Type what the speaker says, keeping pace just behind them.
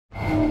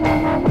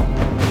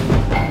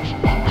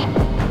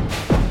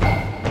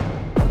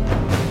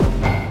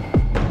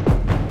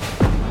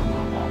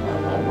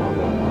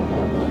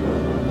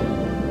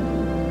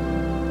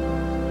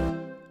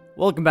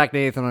Welcome back to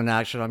Nathan on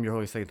Action. I'm your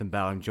host, Nathan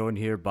Bow. I'm joined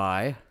here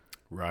by...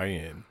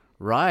 Ryan.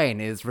 Ryan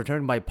is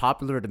returned by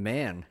popular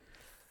demand.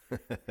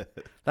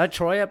 That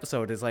Troy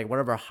episode is like one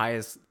of our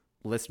highest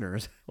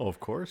listeners. Oh,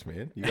 of course,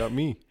 man. You got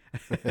me.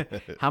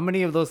 How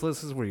many of those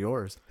listens were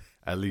yours?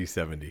 At least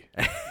 70.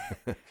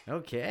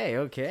 Okay.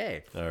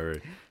 All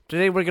right.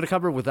 Today we're going to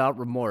cover Without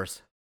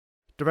Remorse.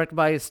 Directed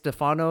by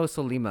Stefano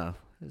Sollima.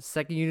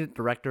 Second unit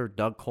director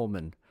Doug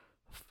Coleman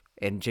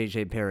and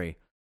J.J. Perry.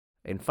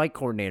 And fight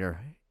coordinator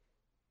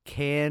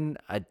Can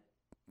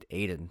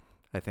Aiden,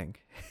 I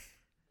think.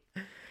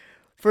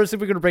 First thing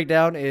we're going to break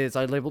down is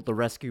I labeled the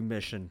rescue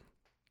mission.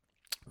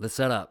 The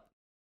setup.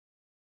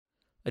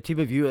 A team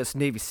of U.S.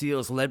 Navy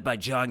SEALs led by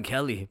John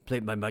Kelly,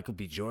 played by Michael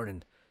B.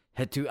 Jordan,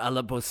 head to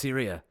Aleppo,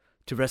 Syria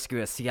to rescue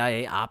a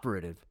CIA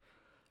operative.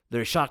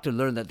 They're shocked to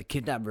learn that the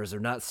kidnappers are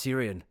not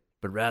Syrian,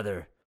 but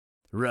rather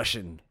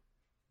Russian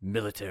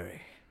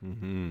military.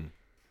 Mm-hmm.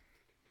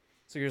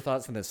 So your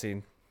thoughts on this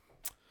scene?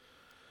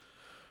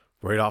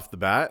 Right off the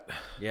bat,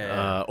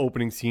 Yeah.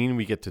 opening scene,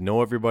 we get to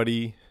know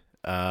everybody.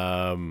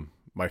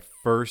 My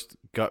first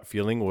gut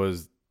feeling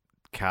was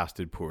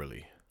casted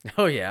poorly.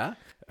 Oh, yeah?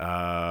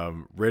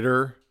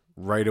 Ritter,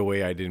 right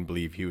away, I didn't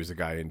believe he was the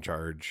guy in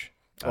charge.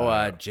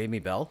 Jamie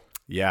Bell?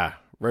 Yeah,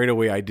 right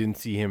away, I didn't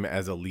see him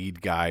as a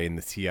lead guy in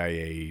the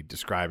CIA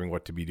describing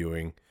what to be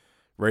doing.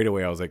 Right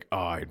away, I was like,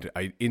 I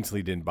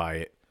instantly didn't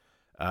buy it.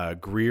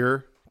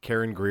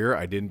 Karen Greer,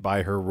 I didn't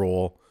buy her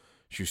role.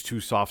 She was too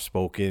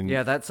soft-spoken.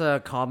 Yeah, that's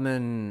a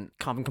common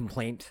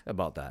complaint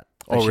about that.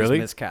 Oh, really?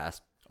 She's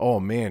miscast.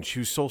 Oh, man, she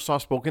was so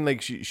soft-spoken. Like,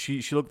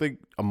 she looked like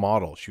a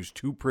model. She was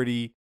too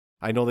pretty.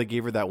 I know they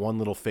gave her that one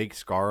little fake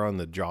scar on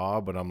the jaw,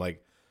 but I'm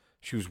like,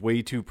 she was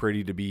way too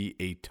pretty to be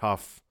a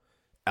tough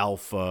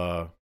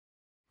alpha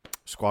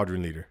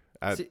squadron leader.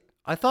 See,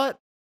 I thought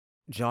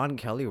John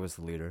Kelly was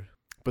the leader.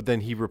 But then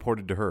he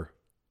reported to her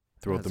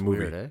throughout That's the movie.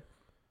 weird, eh?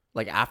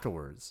 Like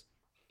afterwards.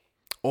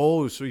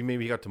 Oh, so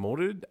maybe he got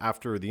demoted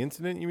after the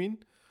incident, you mean?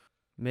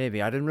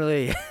 Maybe. I didn't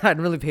really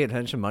pay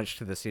attention much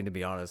to the scene, to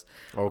be honest.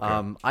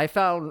 Okay. I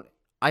found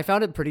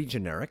it pretty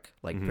generic,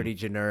 Mm-hmm. pretty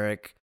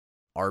generic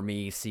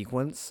army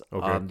sequence.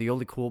 Okay. The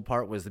only cool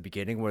part was the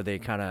beginning where they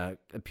kind of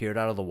appeared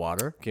out of the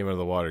water. Came out of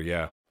the water,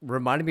 yeah.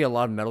 Reminded me a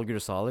lot of Metal Gear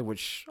Solid,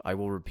 which I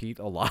will repeat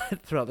a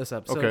lot throughout this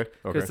episode. Okay.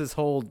 Because this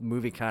whole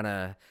movie kind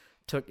of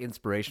took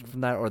inspiration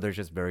from that, or they're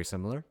just very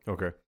similar.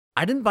 Okay.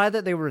 I didn't buy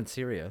that they were in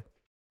Syria.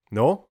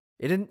 No?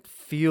 It didn't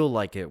feel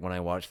like it when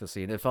I watched the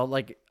scene. It felt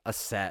like a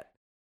set.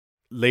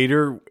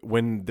 Later,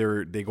 when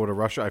they go to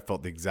Russia, I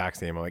felt the exact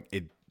same. I'm like,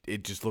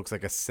 it just looks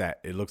like a set.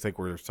 It looks like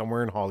we're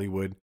somewhere in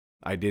Hollywood.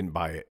 I didn't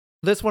buy it.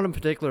 This one in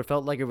particular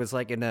felt like it was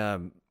like in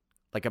a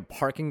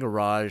parking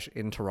garage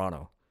in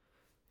Toronto.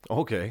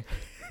 Okay.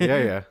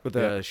 Yeah. With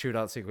the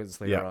shootout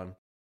sequence later on.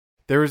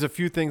 There was a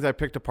few things I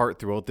picked apart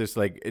throughout this.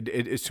 Like,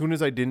 as soon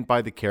as I didn't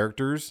buy the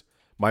characters,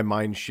 my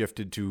mind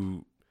shifted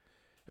to,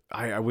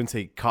 I wouldn't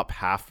say cup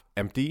half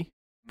empty,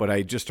 but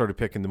I just started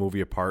picking the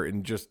movie apart.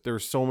 And just,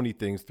 there's so many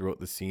things throughout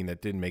the scene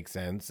that didn't make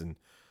sense. And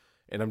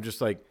I'm just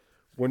like,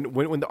 when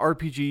the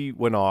RPG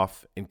went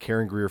off and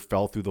Karen Greer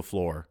fell through the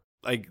floor,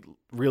 like,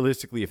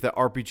 realistically, if that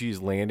RPG is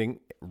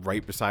landing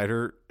right beside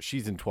her,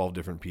 she's in 12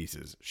 different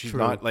pieces. She's True.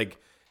 not like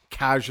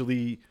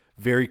casually,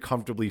 very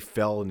comfortably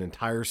fell an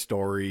entire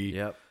story.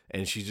 Yep.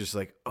 And she's just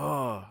like,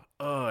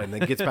 and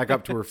then gets back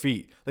up to her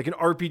feet. Like an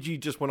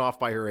RPG just went off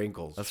by her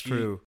ankles. That's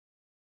true.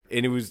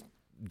 And it was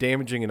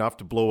damaging enough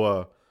to blow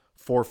a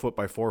 4 foot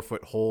by 4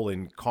 foot hole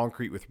in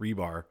concrete with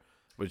rebar,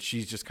 but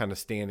she's just kind of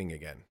standing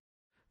again.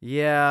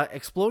 Yeah,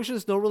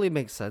 explosions don't really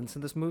make sense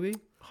in this movie.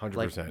 100%.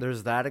 Like,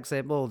 there's that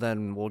example,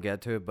 then we'll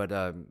get to it, but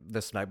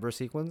the sniper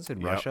sequence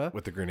in Russia.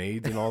 With the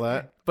grenades and all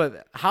that.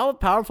 But how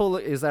powerful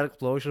is that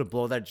explosion to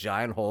blow that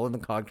giant hole in the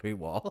concrete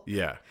wall?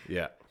 Yeah.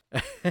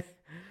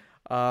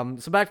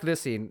 So back to this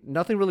scene.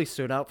 Nothing really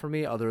stood out for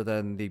me other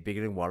than the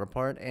beginning water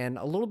part and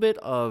a little bit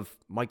of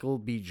Michael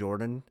B.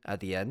 Jordan at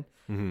the end.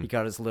 Mm-hmm. He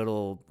got his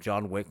little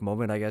John Wick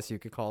moment, I guess you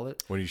could call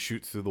it. When he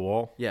shoots through the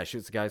wall. Yeah,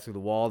 shoots the guy through the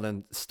wall,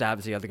 then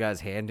stabs the other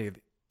guy's hand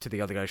to the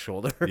other guy's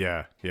shoulder.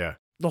 Yeah.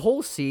 The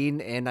whole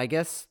scene, and I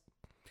guess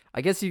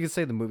you could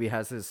say the movie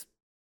has this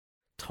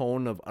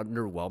tone of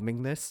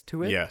underwhelmingness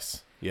to it.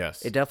 Yes.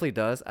 It definitely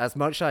does. As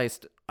much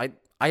as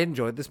I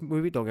enjoyed this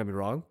movie, don't get me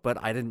wrong,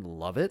 but I didn't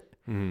love it.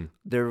 Mm-hmm.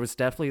 There was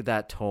definitely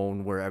that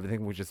tone where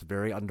everything was just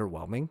very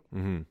underwhelming.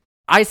 Mm-hmm.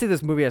 I see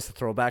this movie as a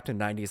throwback to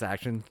 90s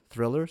action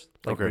thrillers,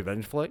 like Okay.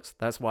 revenge flicks.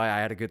 That's why I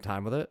had a good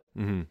time with it.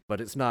 Mm-hmm.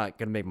 But it's not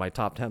going to make my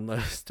top 10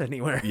 list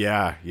anywhere.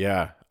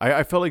 Yeah.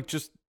 I felt like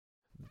just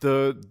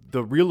the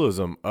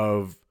realism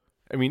of,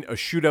 I mean, a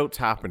shootout's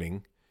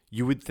happening.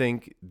 You would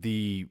think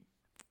we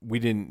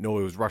didn't know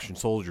it was Russian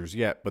soldiers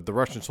yet, but the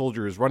Russian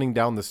soldier is running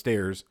down the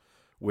stairs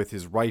with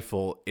his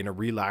rifle in a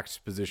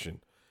relaxed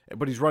position.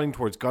 But he's running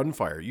towards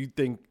gunfire. You'd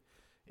think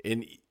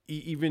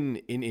even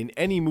in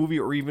any movie,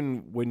 or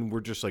even when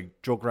we're just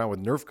like joking around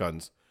with Nerf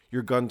guns,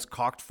 your gun's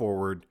cocked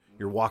forward,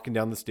 you're walking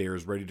down the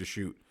stairs ready to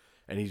shoot,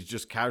 and he's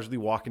just casually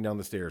walking down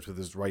the stairs with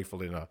his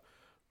rifle in a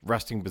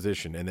resting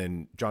position, and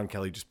then John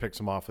Kelly just picks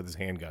him off with his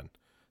handgun.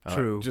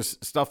 True.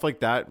 Just stuff like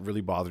that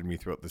really bothered me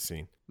throughout the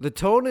scene. The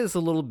tone is a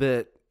little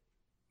bit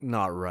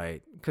not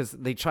right because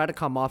they try to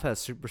come off as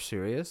super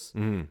serious,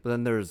 but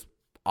then there's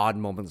odd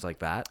moments like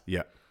that,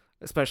 Yeah.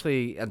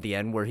 especially at the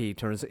end where it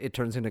turns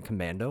into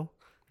Commando,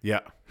 Yeah.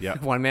 Yeah.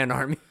 one man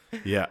army.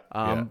 Yeah.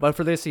 Yeah. But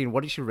for this scene,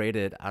 what did you rate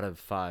it out of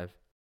 5?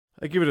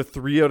 I give it a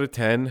 3 out of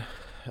 10.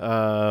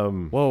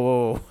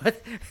 Whoa,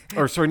 what?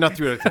 Or sorry, not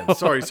 3 out of 10.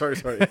 Sorry.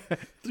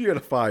 3 out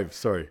of 5.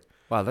 Sorry.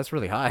 Wow, that's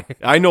really high.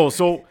 I know.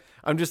 So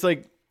I'm just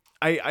like,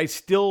 I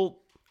still,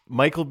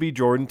 Michael B.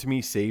 Jordan to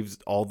me saves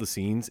all the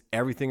scenes.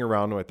 Everything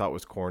around him I thought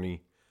was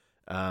corny.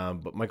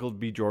 But Michael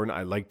B. Jordan,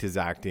 I liked his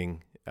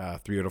acting.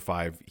 3 out of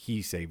 5.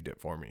 He saved it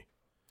for me.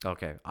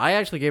 Okay, I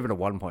actually gave it a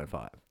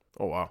 1.5.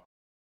 Oh, wow.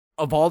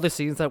 Of all the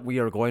scenes that we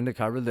are going to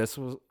cover, this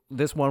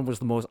one was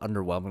the most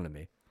underwhelming to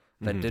me.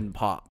 That didn't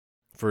pop.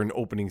 For an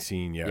opening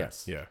scene, yeah.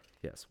 Yes. Yeah.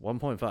 Yes,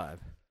 1.5.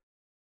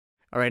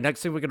 All right,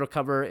 next thing we're going to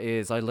cover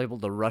is I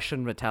labeled the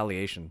Russian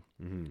retaliation.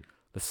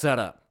 The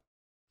setup.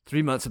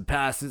 3 months have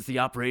passed since the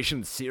operation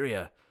in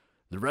Syria.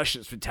 The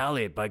Russians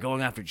retaliate by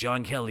going after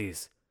John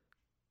Kelly's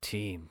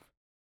team.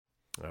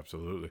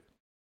 Absolutely.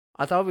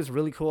 I thought it was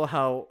really cool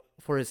how,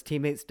 for his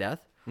teammate's death,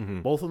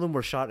 both of them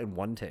were shot in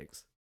one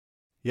takes.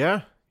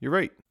 Yeah, you're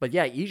right. But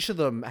yeah, each of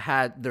them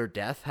had their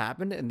death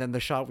happen, and then the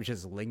shot would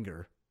just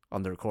linger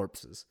on their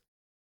corpses.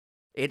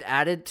 It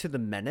added to the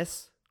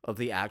menace of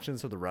the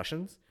actions of the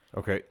Russians.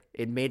 Okay.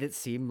 It made it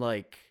seem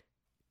like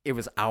it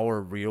was our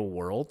real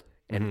world,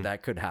 and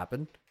that could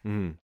happen.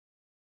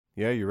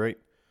 Yeah, you're right.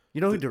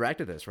 You know who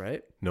directed this,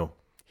 right? No.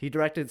 He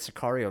directed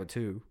Sicario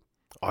too.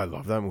 Oh, I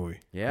love that movie.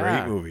 Yeah.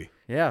 Great movie.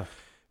 Yeah.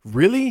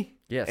 Really?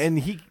 Yes. And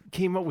he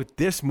came up with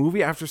this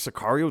movie after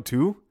Sicario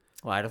too?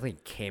 Well, I don't think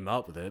he came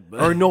up with it. But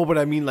Or no, but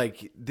I mean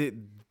like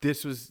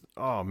this was,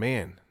 oh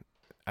man.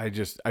 I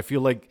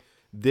feel like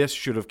this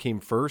should have came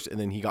first and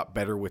then he got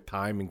better with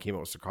time and came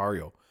out with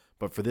Sicario.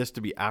 But for this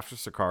to be after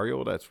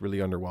Sicario, that's really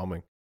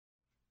underwhelming.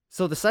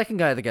 So the second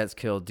guy that gets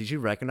killed, did you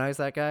recognize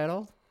that guy at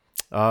all?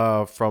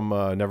 From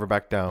Never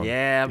Back Down.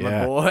 Yeah,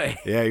 my boy.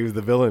 Yeah, he was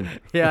the villain.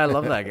 Yeah, I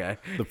love that guy.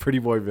 The pretty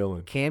boy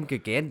villain. Cam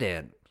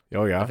Gigandan.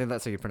 Oh yeah. I think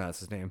that's how you pronounce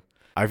his name.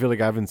 I feel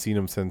like I haven't seen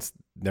him since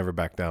Never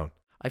Back Down.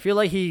 I feel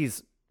like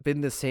he's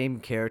been the same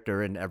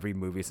character in every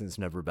movie since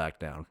Never Back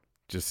Down.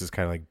 Just this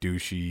kind of like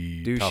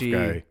douchey, tough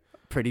guy.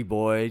 Pretty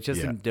boy,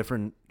 just in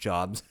different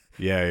jobs.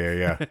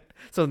 Yeah.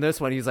 So in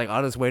this one, he's like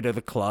on his way to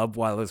the club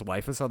while his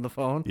wife is on the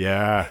phone.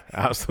 Yeah,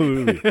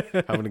 absolutely.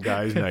 Having a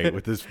guy's night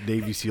with his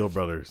Navy SEAL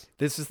brothers.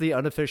 This is the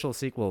unofficial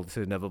sequel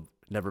to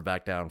Never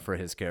Back Down for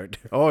his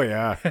character. Oh,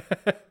 yeah.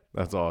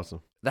 That's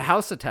awesome. The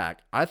house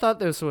attack. I thought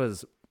this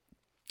was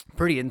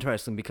pretty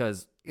interesting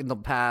because in the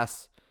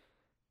past,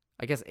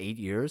 I guess 8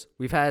 years,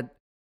 we've had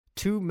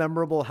 2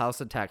 memorable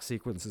house attack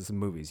sequences in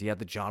movies. You had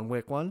the John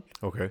Wick one.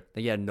 Okay.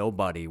 Then you had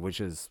Nobody,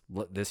 which is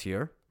this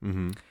year.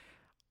 Mm-hmm.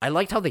 I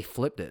liked how they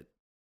flipped it.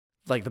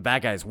 Like the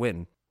bad guys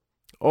win.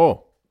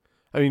 Oh.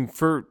 I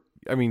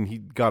mean, he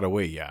got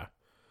away, yeah.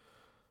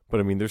 But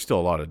I mean, there's still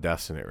a lot of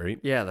deaths in it, right?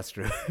 Yeah, that's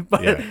true.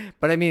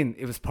 But I mean,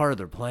 it was part of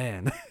their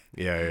plan.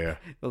 Yeah.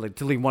 Like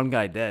to leave one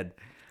guy dead.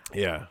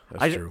 Yeah,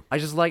 that's true. I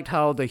just liked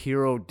how the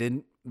hero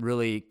didn't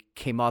really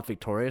came off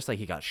victorious. Like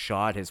he got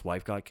shot, his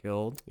wife got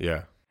killed.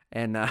 Yeah.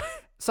 And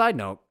side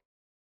note,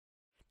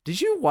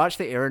 did you watch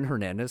the Aaron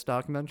Hernandez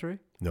documentary?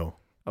 No.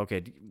 Okay,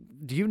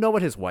 do you know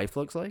what his wife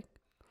looks like?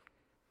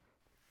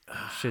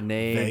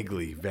 Sinead.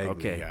 Vaguely,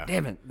 Okay, yeah.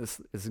 damn it, this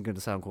isn't going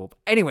to sound cool. But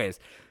anyways,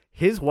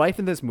 his wife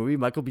in this movie,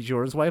 Michael B.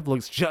 Jordan's wife,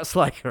 looks just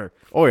like her.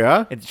 Oh,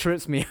 yeah? It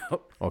trips me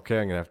out. Okay,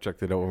 I'm going to have to check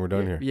that out when we're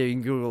done here. Yeah, you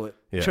can Google it.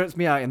 Yeah. It trips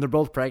me out, and they're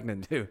both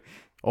pregnant too.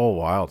 Oh,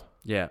 wild.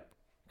 Yeah,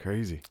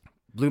 Crazy.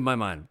 blew my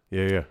mind.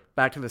 Yeah.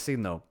 Back to the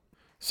scene though.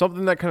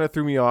 Something that kind of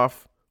threw me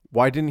off,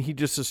 why didn't he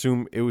just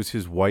assume it was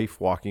his wife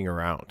walking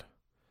around?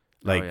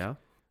 Like, oh yeah.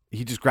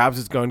 he just grabs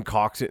his gun,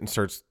 cocks it, and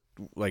starts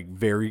like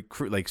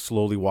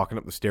slowly walking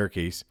up the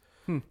staircase.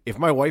 If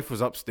my wife was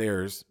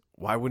upstairs,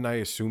 why wouldn't I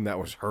assume that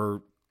was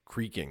her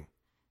creaking?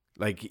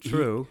 Like,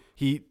 True.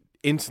 He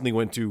instantly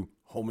went to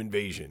home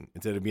invasion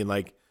instead of being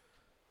like,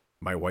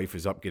 my wife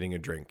is up getting a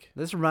drink.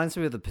 This reminds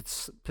me of the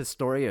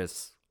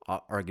Pistorius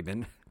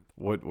argument.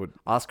 What?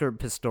 Oscar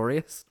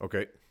Pistorius,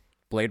 Okay.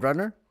 Blade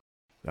Runner.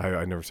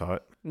 I never saw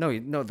it.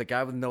 No, the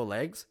guy with no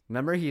legs.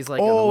 Remember, he's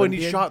like Oh, an and he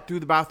Olympian? shot through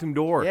the bathroom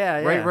door.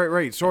 Yeah.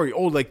 Right. Sorry.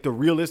 Oh, like the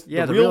realist,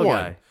 Yeah, the the real real one.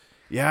 guy.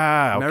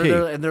 Yeah,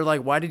 okay. They're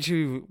like, why did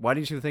you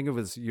think it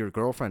was your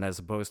girlfriend as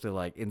opposed to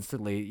like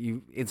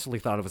you instantly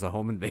thought it was a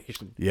home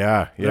invasion?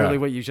 Yeah. Literally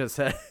what you just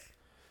said.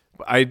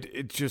 But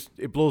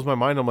it blows my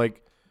mind. I'm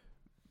like,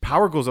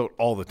 power goes out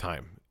all the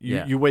time.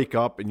 You wake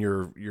up and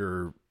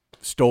your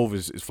stove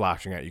is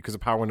flashing at you because the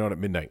power went out at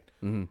midnight.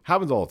 Mm-hmm.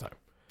 Happens all the time.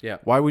 Yeah.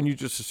 Why wouldn't you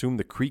just assume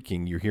the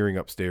creaking you're hearing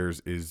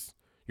upstairs is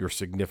your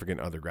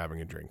significant other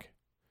grabbing a drink?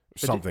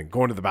 Or something.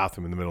 Going to the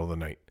bathroom in the middle of the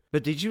night.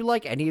 But did you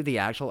like any of the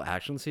actual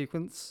action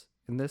sequence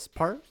in this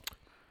part?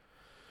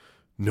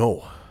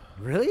 No.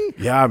 Really?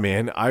 Yeah,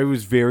 man. I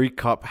was very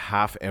cup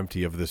half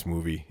empty of this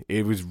movie.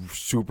 It was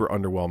super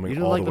underwhelming You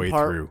didn't all like the the way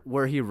part through.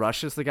 where he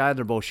rushes the guy,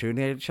 they're both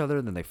shooting at each other,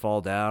 and then they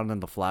fall down,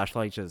 and the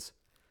flashlight just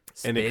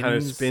spins. And it kind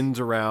of spins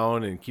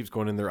around and keeps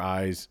going in their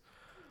eyes.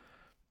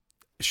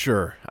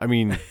 Sure. I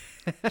mean,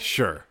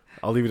 sure.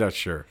 I'll leave it at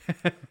sure.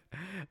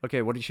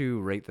 Okay, what did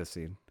you rate this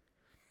scene?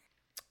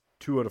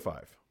 2 out of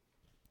 5.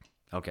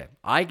 Okay,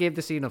 I gave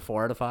the scene a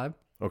 4 out of 5.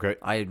 Okay.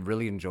 I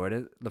really enjoyed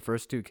it. The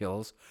first 2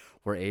 kills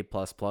were A++,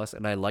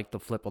 and I liked the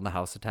flip on the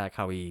house attack,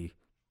 how he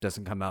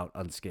doesn't come out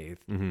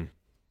unscathed. Mm-hmm.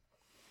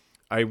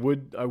 I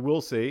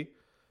will say,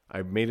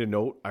 I made a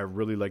note. I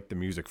really liked the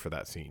music for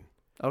that scene.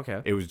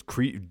 Okay. It was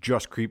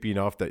just creepy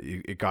enough that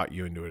it got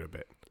you into it a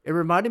bit. It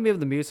reminded me of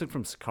the music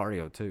from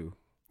Sicario, too.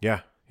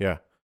 Yeah, yeah.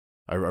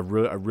 I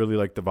really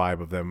liked the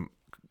vibe of them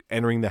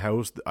entering the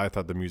house. I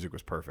thought the music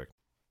was perfect.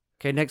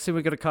 Okay, next thing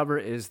we're going to cover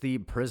is the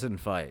prison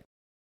fight.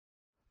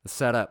 The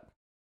setup.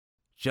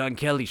 John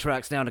Kelly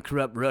tracks down a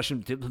corrupt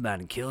Russian diplomat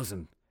and kills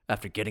him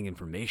after getting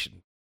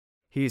information.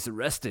 He is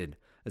arrested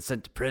and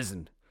sent to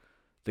prison.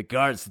 The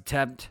guards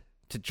attempt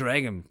to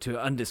drag him to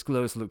an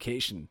undisclosed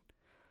location.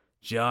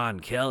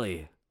 John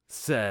Kelly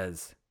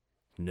says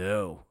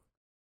no.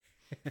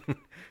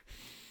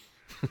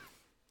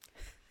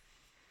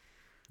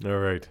 All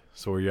right.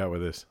 So where you at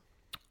with this?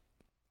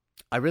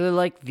 I really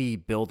like the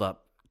build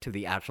up to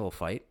the actual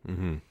fight.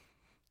 Mm-hmm.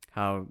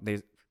 How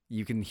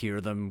you can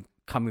hear them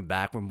coming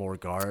back with more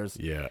guards.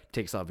 Yeah.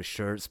 Takes off his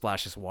shirt,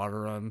 splashes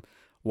water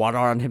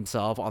on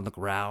himself on the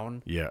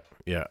ground. Yeah.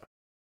 Yeah.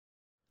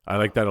 I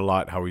like that a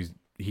lot. How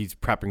he's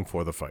prepping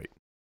for the fight.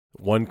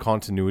 One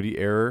continuity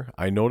error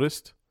I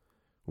noticed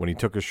when he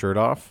took his shirt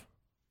off,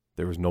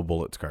 there was no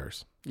bullet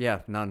scars. Yeah,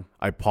 none.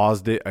 I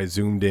paused it. I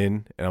zoomed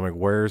in, and I'm like,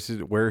 where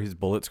are his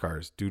bullet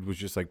scars? Dude was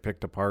just like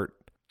picked apart.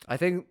 I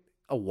think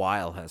a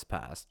while has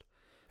passed.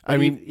 I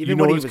mean, even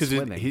you when he noticed was because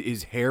swimming.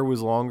 his hair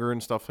was longer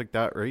and stuff like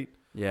that, right?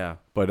 Yeah.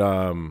 But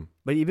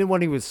But even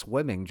when he was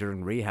swimming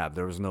during rehab,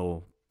 there was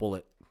no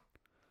bullet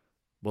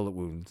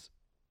wounds.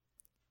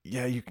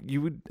 yeah,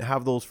 you would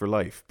have those for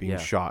life, being Yeah.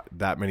 shot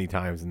that many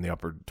times in the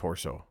upper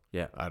torso.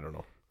 Yeah. I don't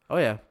know. Oh,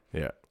 yeah.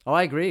 Yeah, Oh,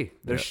 I agree.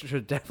 There Yeah.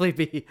 should definitely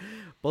be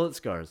bullet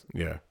scars.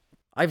 yeah,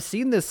 I've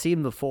seen this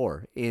scene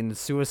before in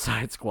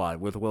Suicide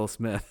Squad with Will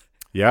Smith.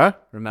 yeah.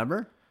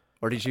 Remember?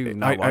 Or did you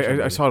not watch it?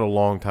 I saw it a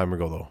long time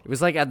ago though. It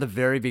was like at the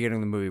very beginning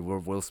of the movie where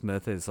Will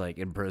Smith is like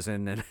in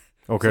prison and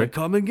Okay. it's like,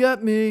 come and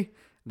get me.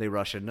 They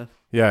rush in.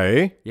 Yeah,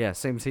 eh? Yeah,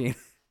 same scene.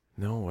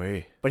 No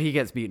way. But he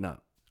gets beaten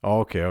up. Oh,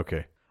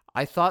 okay.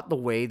 I thought the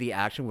way the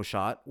action was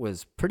shot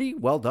was pretty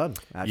well done.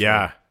 Actually.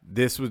 Yeah,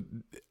 this was.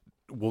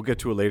 We'll get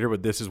to it later,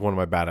 but this is one of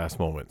my badass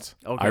moments.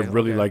 Okay, I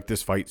really okay. like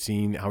this fight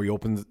scene. How he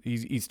opens,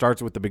 he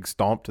starts with the big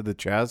stomp to the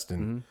chest,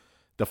 and Mm-hmm.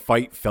 the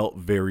fight felt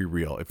very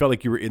real. It felt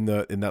like you were in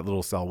that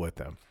little cell with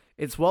them.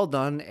 It's well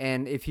done,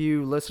 and if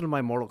you listen to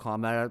my Mortal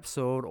Kombat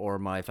episode or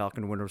my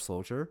Falcon Winter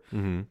Soldier,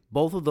 Mm-hmm.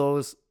 both of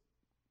those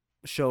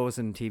shows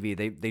and TV,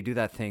 they do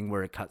that thing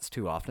where it cuts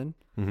too often.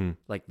 Mm-hmm.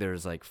 Like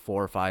there's like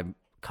 4 or 5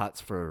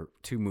 cuts for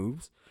 2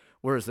 moves,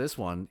 whereas this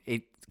one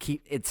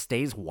it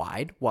stays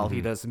wide while he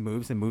does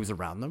moves and moves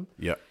around them.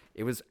 Yeah.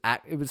 It was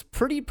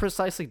pretty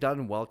precisely done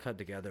and well cut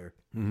together.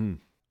 Mm-hmm.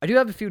 I do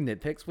have a few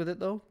nitpicks with it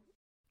though.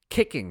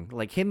 Kicking,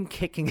 like him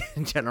kicking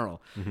in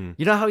general. Mm-hmm.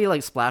 You know how he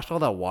like splashed all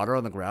that water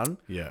on the ground?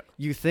 Yeah.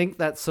 You think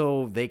that's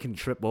so they can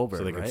trip over,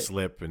 So they right? can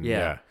slip and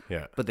Yeah.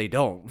 yeah. But they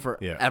don't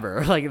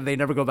forever. Like they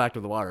never go back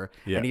to the water.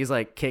 Yeah. And he's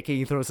like kicking.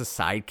 He throws a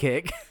side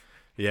kick.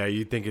 Yeah,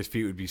 you'd think his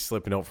feet would be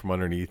slipping out from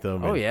underneath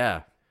him. Oh and-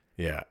 yeah.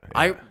 Yeah.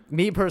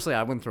 Me personally,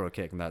 I wouldn't throw a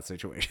kick in that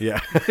situation.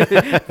 Yeah.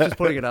 Just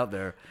putting it out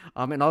there.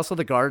 And also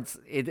the guards,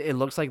 it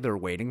looks like they're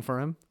waiting for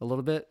him a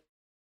little bit.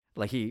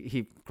 Like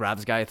he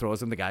grabs a guy,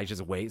 throws him. The guy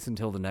just waits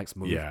until the next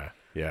move. Yeah.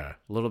 A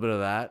little bit of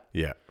that.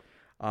 Yeah.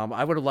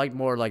 I would have liked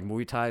more like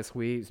Muay Thai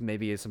sweeps,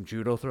 maybe some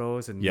judo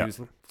throws, and Yeah. use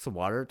some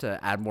water to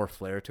add more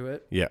flair to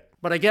it. Yeah.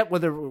 But I get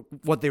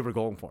what they were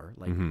going for,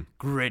 like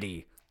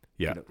gritty.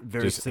 Yeah. You know,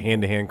 very Just simple.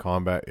 hand-to-hand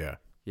combat. Yeah.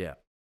 Yeah.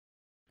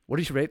 What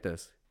did you rate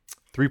this?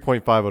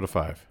 3.5 out of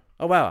 5.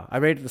 Oh wow, I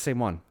rated the same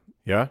one.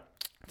 Yeah.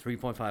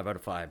 3.5 out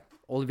of 5.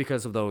 Only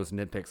because of those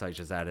nitpicks I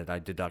just added. I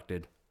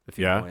deducted a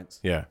few Yeah. points.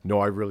 Yeah. No,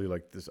 I really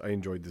like this. I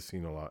enjoyed this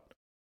scene a lot.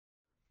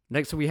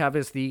 Next we have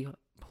is the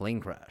plane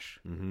crash.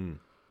 Mm-hmm.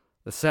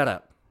 The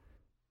setup.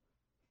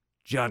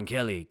 John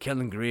Kelly,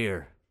 Karen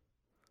Greer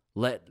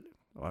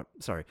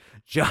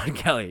John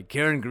Kelly,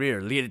 Karen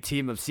Greer lead a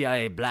team of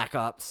CIA Black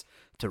Ops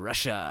to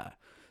Russia.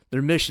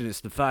 Their mission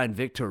is to find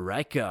Viktor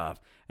Rykov,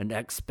 an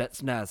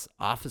ex-Spetsnaz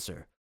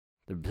officer.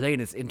 The plane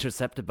is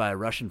intercepted by a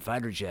Russian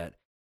fighter jet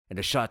and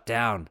is shot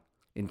down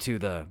into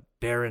the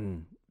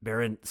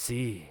Barents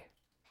Sea.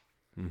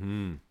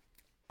 Mm-hmm.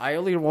 I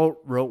only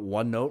wrote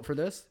one note for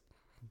this,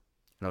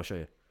 and I'll show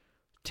you.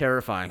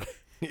 Terrifying.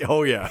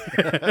 Oh yeah.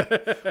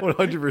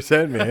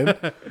 100%,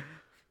 man.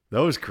 That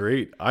was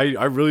great. I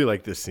really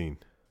like this scene.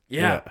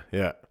 Yeah.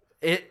 Yeah.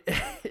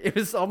 It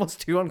was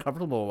almost too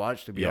uncomfortable to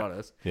watch, to be Yeah.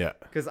 honest. Yeah.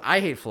 Because I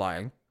hate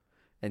flying,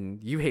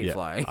 and you hate Yeah.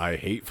 flying. I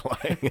hate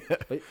flying.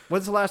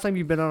 When's the last time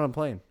you've been on a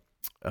plane?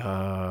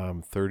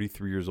 I'm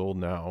 33 years old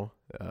now.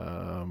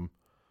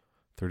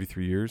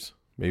 33 years,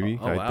 maybe.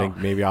 Oh, I wow. think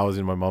maybe I was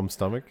in my mom's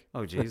stomach.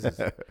 Oh Jesus!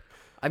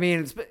 I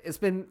mean, it's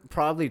been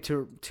probably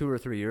two or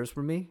 3 years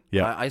for me.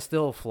 Yeah. I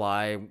still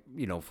fly,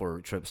 for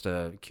trips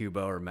to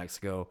Cuba or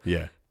Mexico,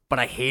 Yeah. but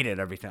I hate it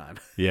every time.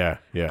 Yeah.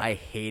 Yeah. I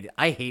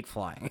hate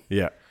flying.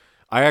 Yeah.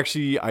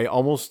 I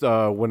almost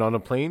went on a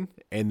plane,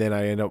 and then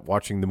I ended up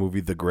watching the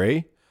movie The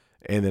Gray,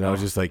 and then I was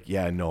just like,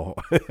 yeah, no,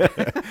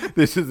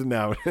 this isn't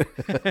now.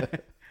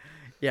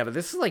 Yeah, but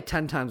this is like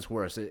 10 times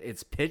worse.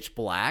 It's pitch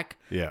black.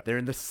 Yeah. They're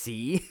in the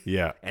sea.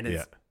 Yeah. And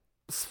it's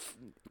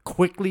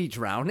quickly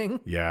drowning.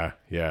 Yeah.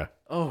 Yeah.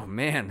 Oh,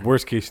 man.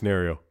 Worst case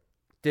scenario.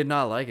 Did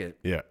not like it.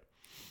 Yeah.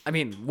 I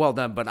mean, well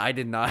done, but I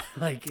did not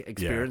like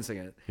experiencing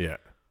it. Yeah.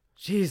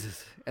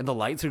 Jesus. And the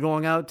lights are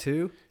going out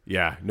too?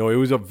 Yeah. No, it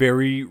was a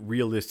very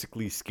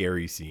realistically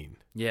scary scene.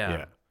 Yeah.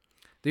 Yeah.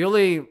 The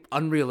only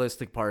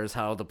unrealistic part is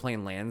how the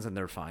plane lands and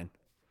they're fine.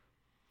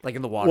 Like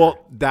in the water.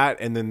 Well, that,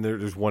 and then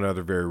there's one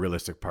other very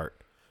realistic part.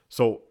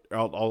 So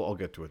I'll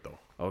get to it though.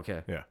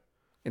 Okay. Yeah.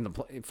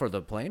 For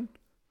the plane?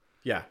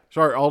 Yeah.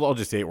 Sorry, I'll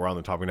just say it. We're on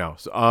the topic now.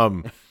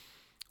 So,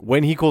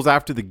 when he goes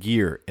after the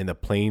gear and the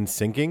plane's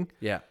sinking,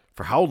 Yeah.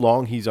 for how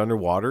long he's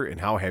underwater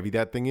and how heavy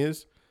that thing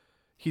is,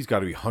 he's got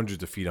to be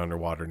hundreds of feet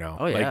underwater now.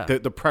 Oh, yeah.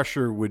 Like the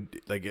pressure would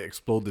like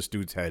explode this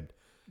dude's head.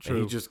 True.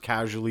 And he just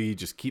casually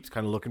just keeps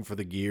kind of looking for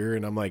the gear,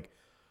 and I'm like,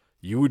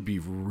 you would be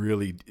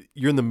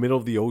you're in the middle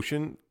of the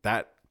ocean.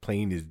 That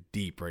plane is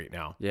deep right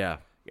now. Yeah.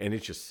 And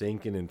it's just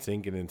sinking and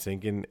sinking and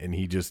sinking, and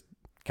he just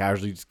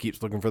casually just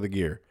keeps looking for the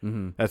gear.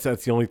 Mm-hmm. That's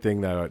the only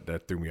thing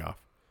that threw me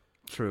off.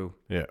 True.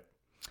 Yeah.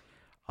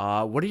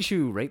 What did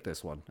you rate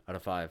this one out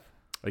of 5?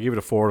 I gave it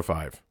a 4 out of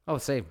 5. Oh,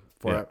 same.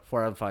 4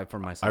 out of 5 for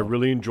myself. I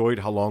really enjoyed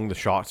how long the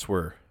shots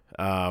were.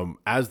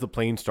 As the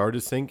plane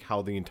started to sink,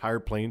 how the entire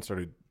plane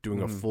started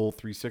doing a full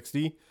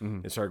 360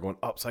 and started going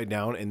upside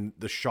down, and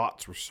the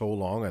shots were so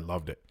long. I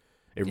loved it.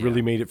 It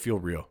really made it feel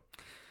real.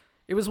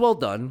 It was well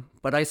done,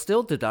 but I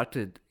still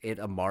deducted it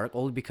a mark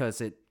only because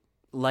it,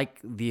 like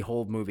the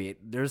whole movie,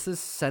 there's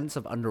this sense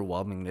of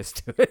underwhelmingness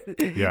to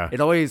it. Yeah.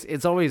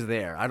 It's always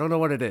there. I don't know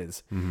what it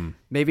is. Mm-hmm.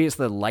 Maybe it's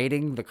the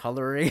lighting, the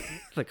coloring,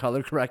 the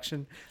color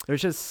correction.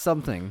 There's just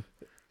something.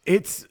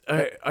 It's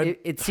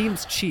It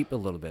seems cheap a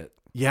little bit.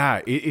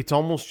 yeah. It's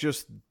almost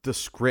just the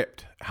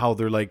script. How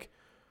they're like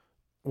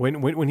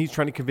when he's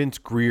trying to convince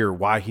Greer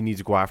why he needs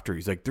to go after her,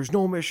 he's like, "There's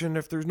no mission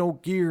if there's no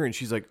gear," and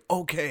she's like,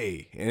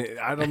 "Okay." And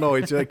I don't know.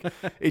 It's like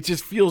it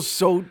just feels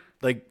so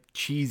like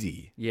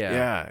cheesy. Yeah.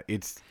 Yeah.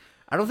 It's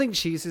I don't think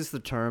cheese is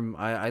the term.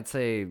 I'd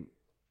say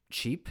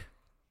cheap.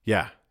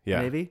 yeah.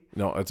 Maybe.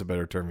 No, that's a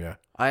better term. Yeah.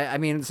 I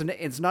mean,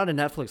 it's not a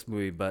Netflix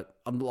movie, but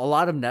a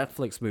lot of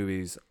Netflix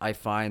movies, I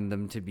find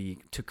them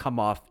to come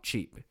off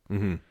cheap.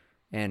 Mm-hmm.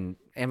 And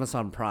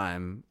Amazon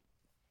Prime,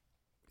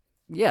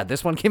 yeah,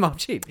 this one came off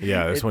cheap.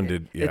 Yeah, this one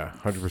did. Yeah,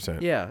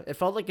 100%. Yeah, it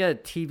felt like a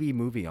TV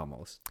movie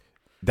almost.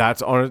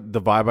 That's on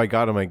the vibe I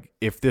got. I'm like,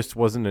 if this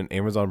wasn't an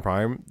Amazon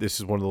Prime, this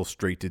is one of those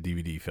straight to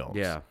DVD films.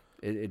 Yeah,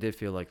 it did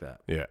feel like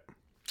that. Yeah.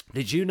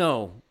 Did you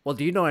know? Well,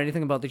 do you know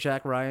anything about the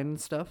Jack Ryan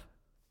stuff?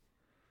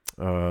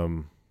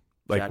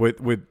 Like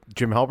with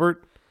Jim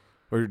Halpert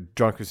or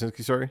John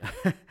Krasinski, sorry.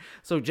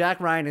 So Jack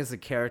Ryan is a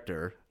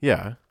character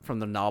Yeah. from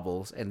the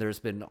novels, and there's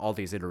been all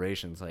these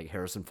iterations like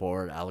Harrison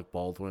Ford, Alec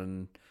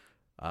Baldwin,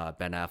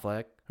 Ben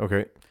Affleck.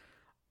 Okay.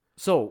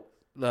 So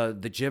the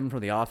Jim from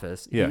The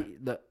Office, Yeah.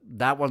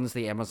 that one's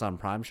the Amazon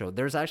Prime show.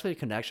 There's actually a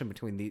connection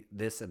between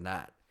this and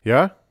that.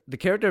 Yeah. The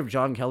character of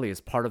John Kelly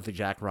is part of the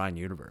Jack Ryan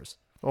universe.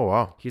 Oh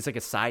wow. He's like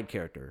a side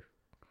character.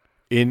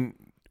 Within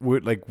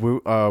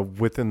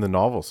the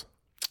novels.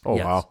 Oh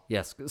Yes, wow.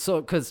 yes.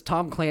 So because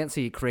Tom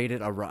Clancy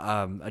created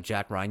a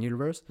Jack Ryan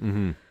universe.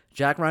 Mm-hmm.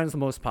 Jack Ryan's the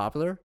most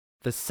popular.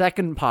 The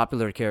second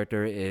popular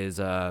character is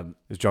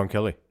Is John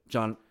Kelly?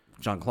 John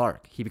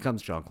Clark. He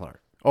becomes John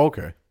Clark. Oh,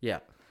 okay. Yeah,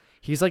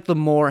 he's like the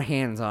more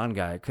hands-on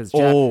guy because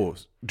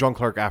John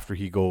Clark after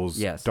he goes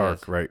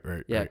dark. Yes. Right. Yeah,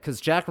 Right.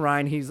 because Jack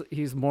Ryan,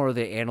 he's more of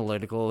the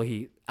analytical.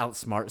 He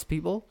outsmarts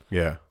people.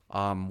 Yeah.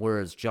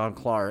 Whereas John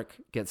Clark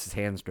gets his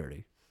hands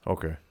dirty.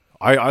 Okay.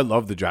 I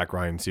love the Jack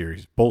Ryan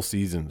series. Both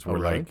seasons were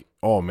really? like,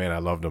 oh man, I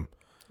loved them.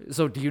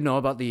 So, do you know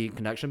about the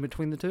connection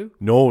between the two?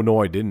 No,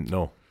 I didn't.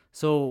 No.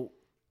 So,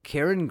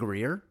 Karen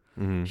Greer,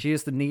 she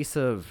is the niece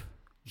of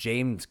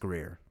James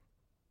Greer,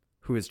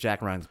 who is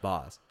Jack Ryan's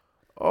boss.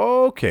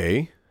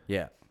 Okay.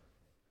 Yeah.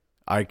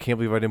 I can't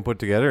believe I didn't put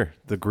together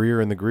the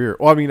Greer and the Greer.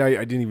 Well, I mean, I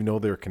didn't even know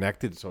they were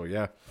connected. So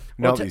yeah.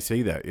 Now that you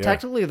say that, yeah.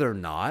 Technically, they're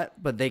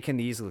not, but they can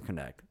easily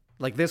connect.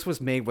 Like this was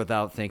made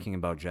without thinking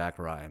about Jack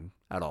Ryan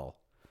at all.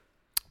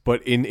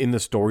 But in the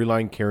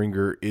storyline, Karen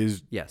Greer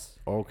is Yes.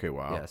 okay.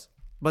 Wow. Yes.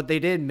 But they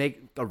did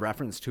make a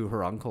reference to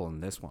her uncle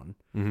in this one,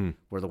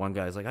 where the one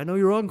guy's like, "I know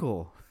your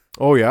uncle."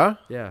 Oh yeah.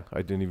 Yeah.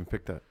 I didn't even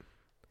pick that.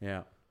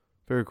 Yeah.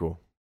 Very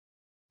cool.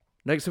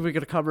 Next thing we're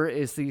going to cover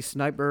is the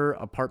sniper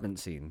apartment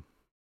scene.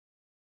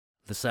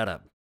 The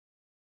setup.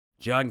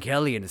 John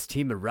Kelly and his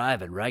team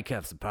arrive at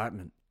Rykov's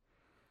apartment.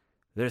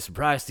 They're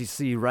surprised to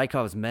see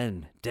Rykov's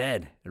men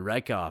dead and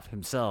Rykov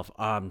himself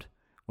armed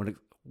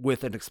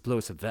with an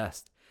explosive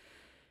vest.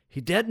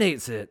 He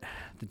detonates it.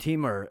 The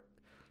team are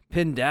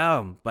pinned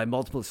down by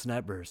multiple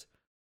snipers.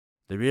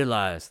 They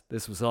realize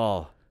this was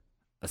all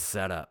a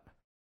setup.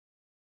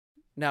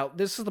 Now,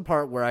 this is the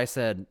part where I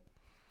said,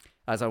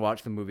 as I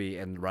watched the movie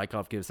and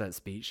Rykov gives that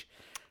speech,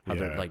 how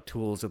they're like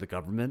tools of the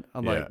government.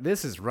 I'm like,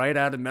 this is right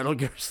out of Metal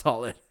Gear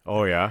Solid.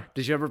 Oh, yeah?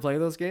 Did you ever play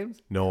those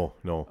games? No.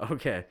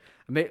 Okay.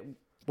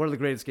 One of the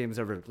greatest games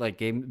ever, like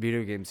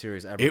video game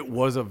series ever. It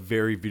was a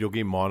very video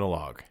game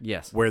monologue.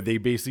 Yes. Where they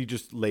basically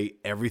just lay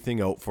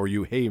everything out for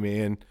you. Hey,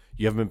 man,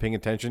 you haven't been paying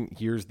attention.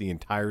 Here's the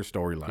entire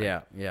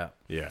storyline.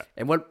 Yeah.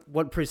 And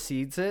what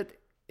precedes it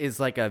is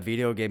like a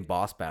video game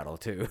boss battle,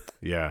 too.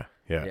 Yeah.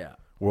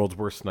 World's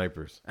worst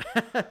snipers.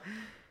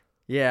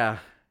 Yeah.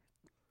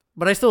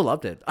 But I still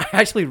loved it. I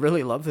actually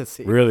really love this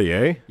scene. Really,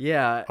 eh?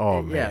 Yeah.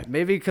 Oh, man. Yeah.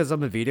 Maybe because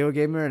I'm a video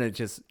gamer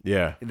and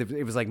Yeah.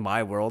 It was like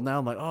my world now.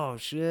 I'm like, oh,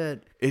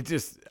 shit. It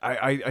just,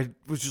 I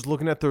was just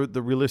looking at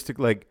the realistic,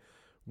 like,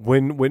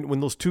 when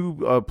those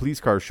two police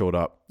cars showed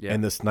up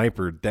and the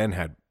sniper then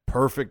had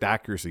perfect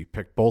accuracy,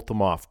 picked both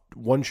them off,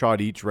 one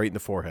shot each right in the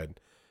forehead.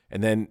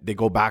 And then they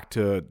go back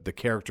to the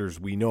characters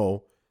we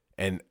know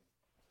and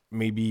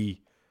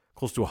maybe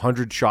close to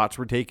 100 shots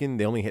were taken.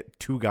 They only hit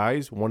 2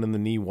 guys, one in the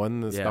knee, one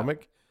in the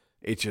stomach.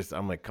 It's just,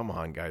 I'm like, come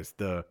on, guys.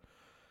 It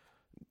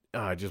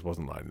just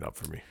wasn't lining up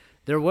for me.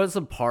 There was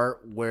a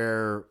part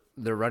where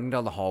they're running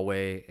down the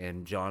hallway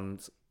and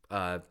John's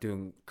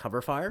doing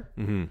cover fire.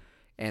 Mm-hmm.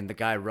 And the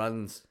guy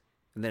runs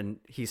and then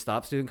he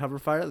stops doing cover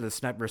fire. The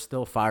sniper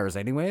still fires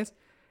anyways.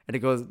 And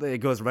it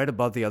goes right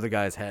above the other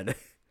guy's head.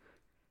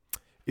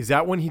 Is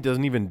that when he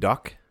doesn't even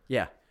duck?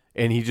 Yeah.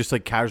 And he just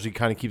like casually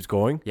kind of keeps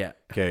going? Yeah.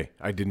 Okay.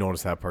 I did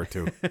notice that part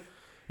too.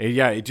 And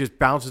it just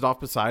bounces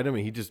off beside him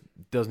and he just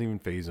doesn't even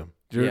phase him.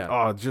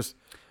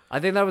 I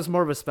think that was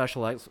more of a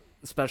special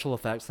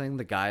effects thing.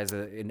 The guys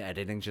in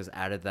editing just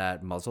added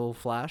that muzzle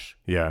flash.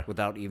 Yeah.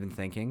 Without even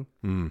thinking.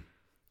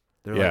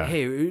 They're like,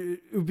 hey, it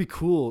would be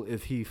cool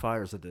if he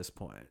fires at this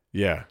point.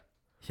 Yeah.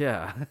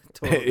 Yeah.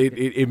 Totally.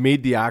 It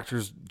made the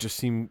actors just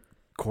seem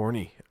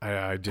corny.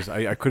 I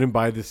couldn't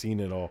buy the scene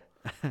at all.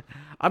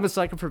 I'm a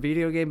sucker for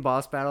video game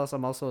boss battles.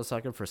 I'm also a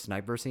sucker for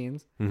sniper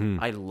scenes. Mm-hmm.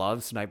 I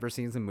love sniper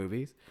scenes in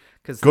movies.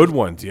 Good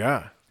ones,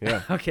 yeah.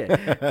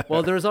 Okay.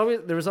 Well, there was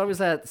always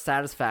that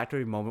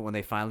satisfactory moment when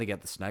they finally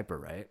get the sniper,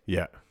 right?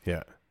 Yeah.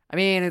 I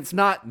mean, it's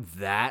not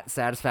that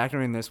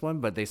satisfactory in this one,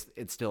 but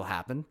it still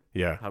happened.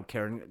 Yeah. How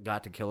Karen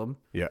got to kill him.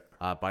 Yeah.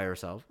 By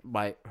herself,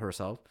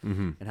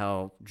 mm-hmm. And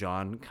how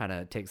John kind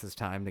of takes his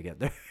time to get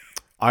there.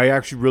 I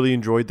actually really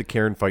enjoyed the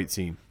Karen fight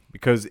scene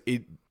because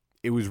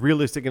it was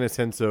realistic in a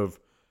sense of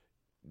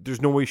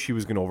there's no way she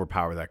was going to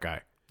overpower that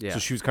guy. Yeah. So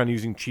she was kind of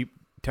using cheap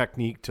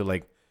technique to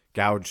like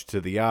gouge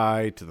to the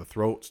eye, to the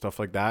throat, stuff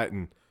like that.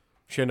 And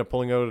she ended up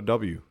pulling out a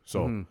W.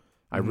 So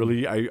I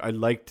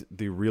liked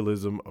the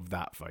realism of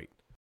that fight.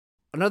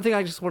 Another thing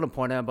I just want to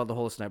point out about the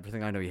whole sniper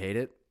thing, I know you hate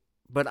it,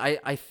 but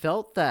I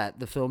felt that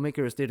the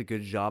filmmakers did a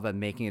good job at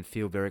making it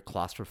feel very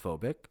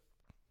claustrophobic.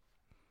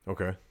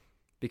 Okay.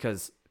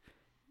 Because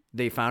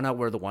they found out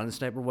where the one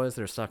sniper was.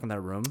 They're stuck in that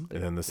room.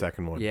 And then the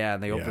second one. Yeah,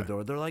 and they open the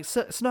door. They're like,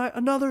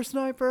 another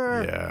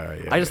sniper.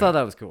 Yeah. I just thought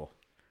that was cool.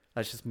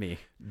 That's just me.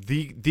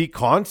 The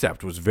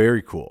concept was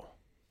very cool.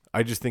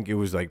 I just think it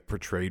was like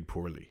portrayed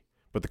poorly.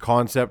 But the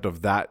concept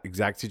of that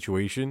exact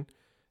situation,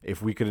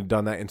 if we could have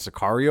done that in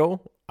Sicario,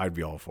 I'd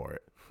be all for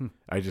it.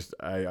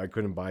 I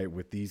couldn't buy it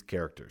with these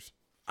characters.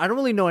 I don't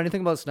really know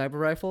anything about sniper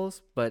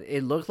rifles, but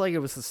it looked like it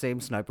was the same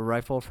sniper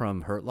rifle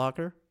from Hurt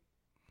Locker.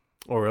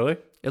 Oh, really?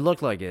 It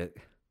looked like it.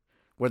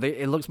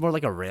 It looks more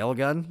like a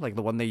railgun, like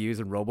the one they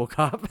use in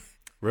RoboCop.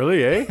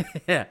 Really, eh?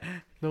 Yeah.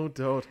 No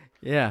doubt.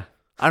 Yeah.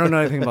 I don't know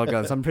anything about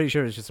guns. I'm pretty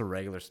sure it's just a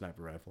regular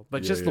sniper rifle.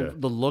 But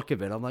the look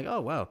of it, I'm like,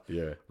 oh, wow.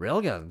 Yeah.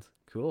 Railguns.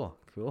 Cool.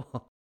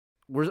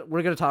 We're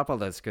going to talk about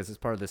this because it's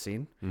part of the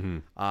scene. Mm-hmm.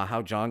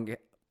 How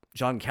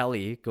John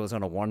Kelly goes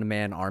on a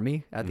one-man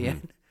army at the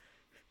end.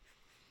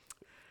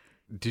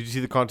 Did you see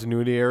the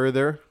continuity error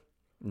there?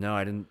 No,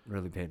 I didn't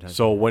really pay attention.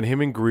 So when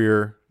him and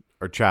Greer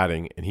are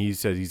chatting and he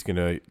says he's going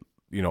to,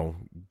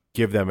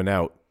 give them an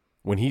out,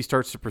 when he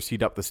starts to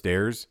proceed up the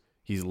stairs,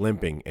 he's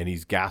limping and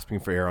he's gasping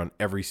for air on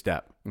every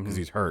step because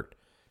he's hurt.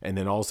 And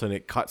then all of a sudden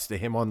it cuts to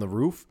him on the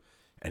roof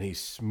and he's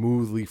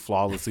smoothly,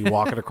 flawlessly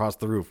walking across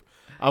the roof.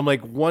 I'm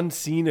like, one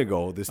scene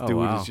ago, this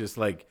dude is just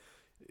like,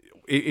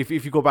 if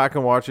you go back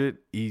and watch it,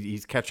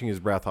 he's catching his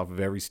breath off of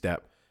every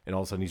step. And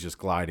all of a sudden he's just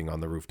gliding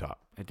on the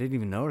rooftop. I didn't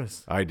even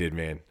notice. I did,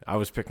 man. I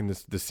was picking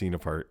this scene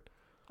apart.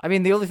 I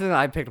mean, the only thing that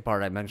I picked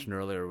apart, I mentioned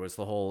earlier, was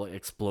the whole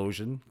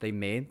explosion they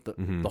made,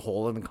 the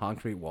hole in the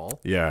concrete wall.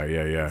 Yeah.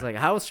 It's like,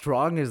 how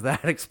strong is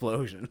that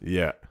explosion?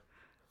 Yeah.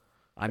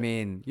 I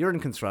mean, you're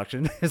in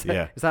construction. Is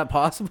that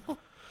possible?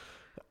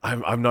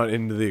 I'm not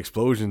into the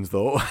explosions,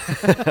 though.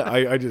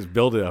 I just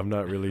build it. I'm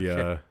not really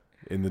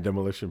in the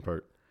demolition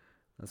part.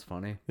 That's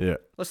funny. Yeah.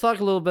 Let's talk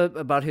a little bit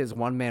about his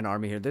one-man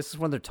army here. This is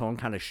when their tone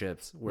kind of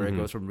shifts, where it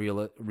goes from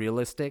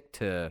realistic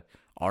to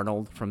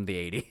Arnold from the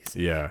 80s.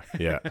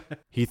 Yeah.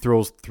 He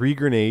throws 3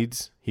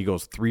 grenades. He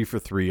goes 3 for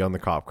 3 on the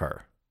cop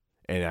car.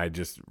 And I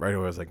just right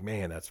away I was like,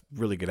 man, that's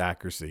really good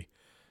accuracy.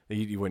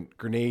 You went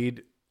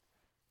grenade,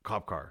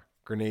 cop car,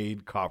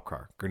 grenade, cop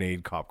car,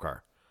 grenade, cop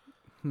car,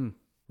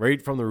 right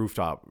from the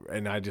rooftop.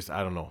 And I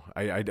don't know,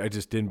 I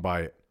just didn't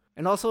buy it.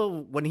 And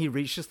also, when he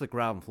reaches the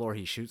ground floor,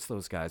 he shoots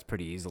those guys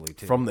pretty easily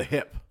too. From the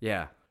hip.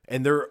 Yeah.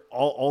 And they're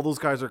all those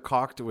guys are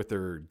cocked with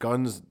their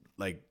guns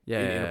like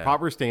in a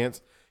proper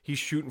stance. He's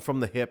shooting from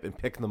the hip and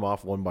picking them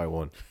off one by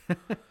one.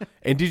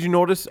 And did you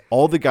notice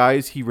all the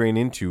guys he ran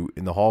into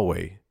in the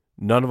hallway,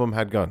 none of them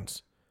had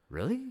guns.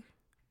 Really?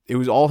 It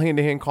was all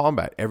hand-to-hand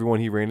combat, everyone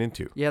he ran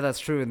into. Yeah, that's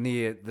true. In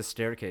the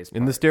staircase part.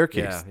 In the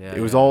staircase. Yeah,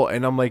 it was all,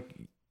 and I'm like,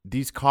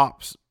 these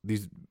cops,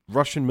 these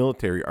Russian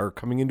military are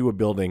coming into a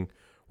building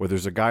where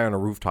there's a guy on a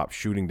rooftop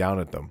shooting down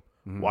at them.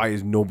 Mm-hmm. Why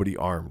is nobody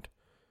armed?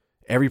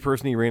 Every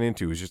person he ran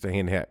into was just a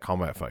hand-to-hand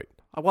combat fight.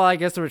 Well, I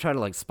guess they were trying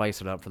to like spice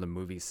it up for the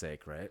movie's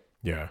sake, right?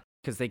 Yeah.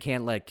 Because they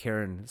can't let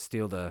Karen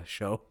steal the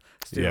show,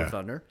 steal the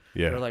thunder.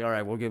 Yeah. They're like, all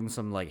right, we'll give him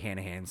some like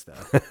hand-to-hand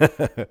stuff.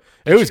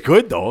 It was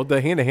good though.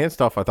 The hand-to-hand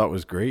stuff I thought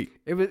was great.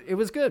 It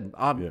was good.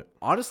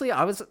 Honestly,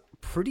 I was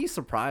pretty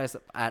surprised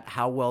at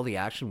how well the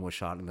action was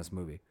shot in this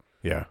movie.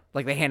 Yeah.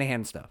 Like the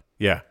hand-to-hand stuff.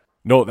 Yeah.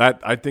 No,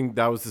 I think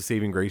that was the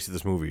saving grace of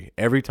this movie.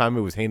 Every time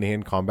it was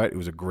hand-to-hand combat, it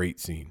was a great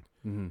scene.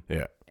 Mm-hmm.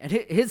 Yeah. And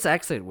his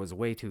exit was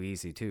way too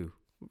easy too.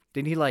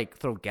 Didn't he like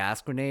throw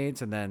gas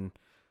grenades and then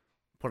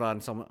put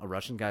on a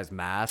Russian guy's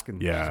mask and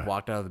just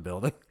walked out of the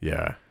building?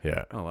 Yeah.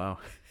 Yeah. Oh wow.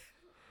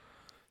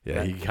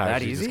 Yeah, he kind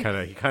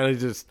of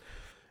just,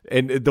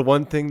 and the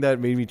one thing that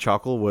made me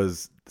chuckle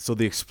was, so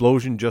the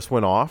explosion just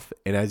went off,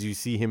 and as you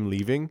see him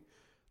leaving,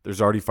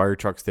 there's already fire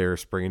trucks there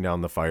spraying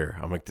down the fire.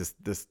 I'm like,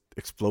 this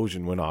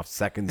explosion went off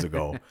seconds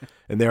ago,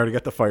 and they already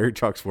got the fire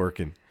trucks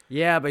working.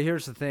 Yeah, but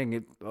here's the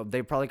thing: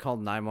 they probably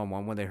called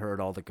 911 when they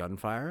heard all the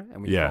gunfire,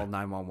 and we called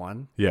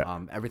 911. Yeah,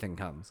 everything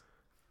comes.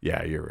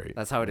 Yeah, you're right.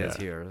 That's how it is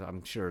here.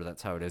 I'm sure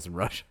that's how it is in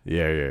Russia.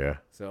 Yeah.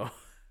 So,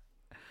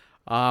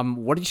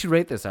 what did you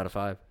rate this out of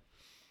 5?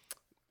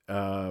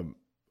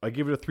 I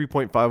give it a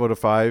 3.5 out of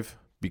 5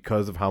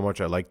 because of how much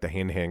I like the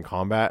hand-to-hand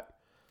combat.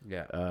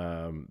 Yeah.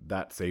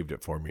 That saved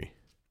it for me.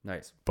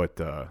 Nice. But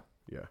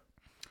yeah.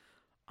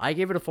 I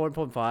gave it a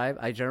 4.5.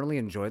 I generally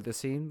enjoyed the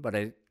scene, but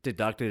I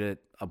deducted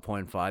it a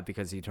 0.5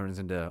 because he turns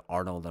into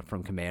Arnold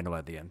from Commando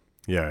at the end.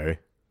 Yeah. Eh?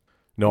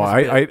 No,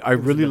 I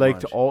really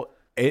liked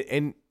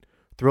and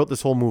throughout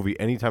this whole movie,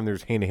 anytime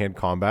there's hand-to-hand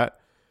combat,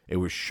 it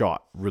was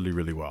shot really,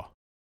 really well.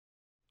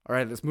 All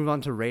right, let's move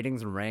on to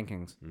ratings and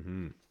rankings.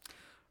 Mm-hmm.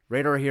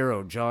 Rate our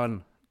hero,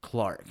 John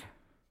Clark.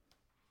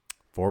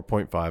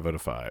 4.5 out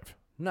of 5.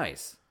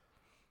 Nice.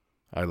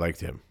 I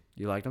liked him.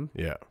 You liked him?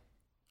 Yeah.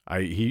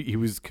 He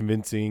was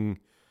convincing.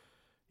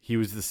 He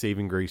was the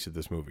saving grace of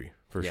this movie,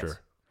 for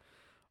sure.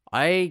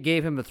 I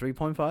gave him a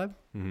 3.5.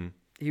 Mm-hmm.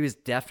 He was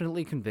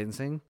definitely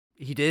convincing.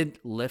 He did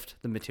lift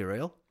the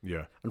material.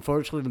 Yeah.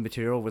 Unfortunately, the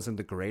material wasn't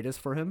the greatest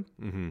for him.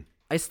 Mm-hmm.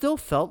 I still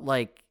felt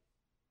like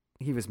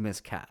he was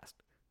miscast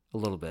a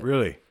little bit.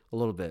 Really? A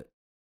little bit.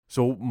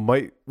 So,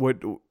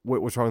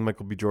 what's wrong with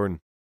Michael B. Jordan?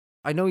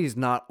 I know he's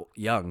not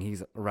young.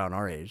 He's around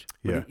our age.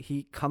 But Yeah.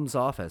 he comes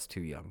off as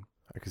too young.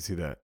 I can see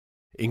that.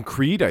 In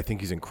Creed, I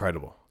think he's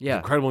incredible. Yeah.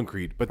 He's incredible in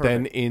Creed. But Perfect.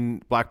 then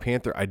in Black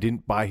Panther, I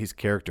didn't buy his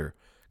character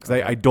because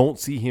I don't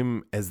see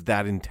him as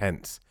that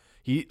intense.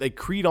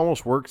 Creed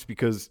almost works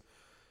because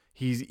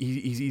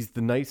he's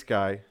the nice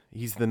guy.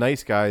 He's the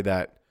nice guy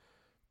that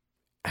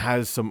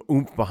has some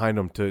oomph behind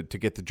him to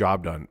get the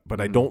job done. But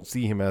I don't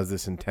see him as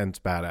this intense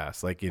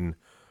badass like in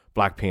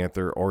Black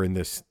Panther or in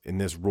this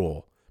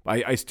role.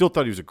 I still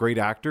thought he was a great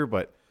actor,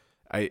 but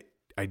I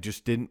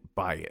just didn't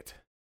buy it.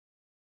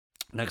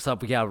 Next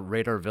up, we got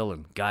Radar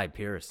villain, Guy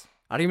Pearce.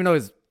 I don't even know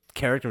his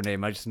character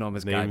name. I just know him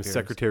as Guy Name Pearce. is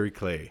Secretary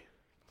Clay.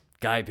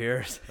 Guy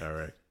Pearce. All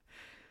right.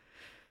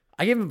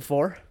 I give him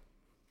 4.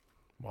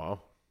 Wow.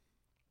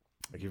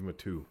 I give him a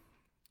 2.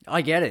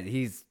 I get it.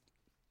 He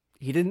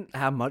didn't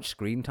have much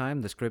screen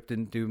time. The script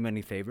didn't do him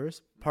any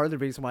favors. Part of the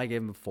reason why I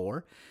gave him a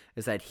 4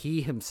 is that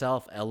he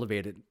himself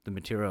elevated the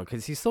material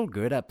because he's so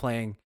good at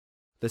playing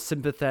the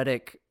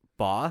sympathetic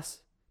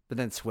boss, but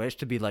then switch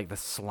to be like the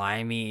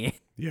slimy.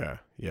 Yeah.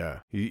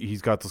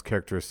 He's got those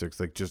characteristics,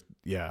 like just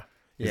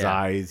his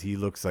eyes. He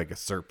looks like a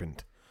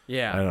serpent.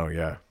 Yeah, I know.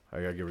 Yeah, I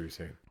get what you're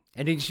saying.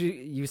 And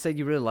you said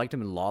you really liked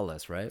him in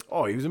Lawless, right?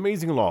 Oh, he was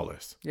amazing in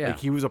Lawless. Yeah, like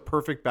he was a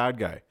perfect bad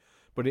guy.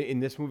 But in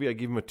this movie, I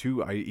gave him a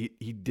 2.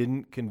 He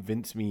didn't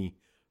convince me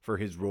for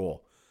his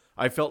role.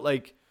 I felt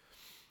like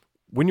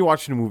when you're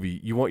watching a movie,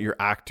 you want your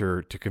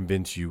actor to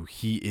convince you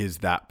he is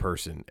that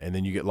person, and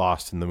then you get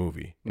lost in the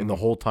movie. And the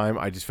whole time,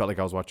 I just felt like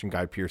I was watching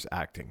Guy Pearce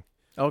acting.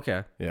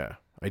 Okay. Yeah,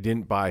 I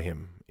didn't buy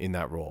him in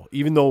that role,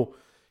 even though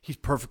he's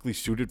perfectly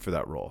suited for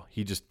that role.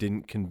 He just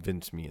didn't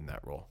convince me in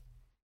that role.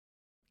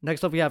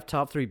 Next up, we have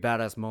top 3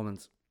 badass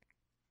moments.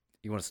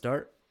 You want to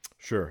start?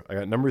 Sure. I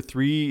got number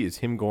 3 is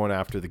him going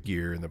after the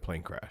gear in the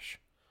plane crash.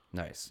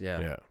 Nice. Yeah.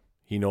 Yeah.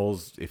 He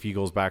knows if he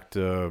goes back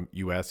to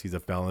U.S., he's a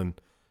felon.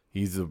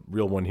 He's a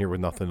real one here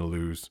with nothing to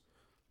lose.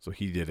 So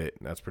he did it,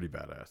 and that's pretty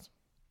badass.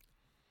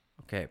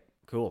 Okay,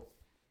 cool.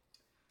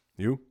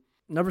 You?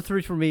 Number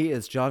 3 for me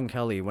is John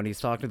Kelly when he's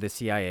talking to the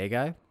CIA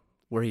guy,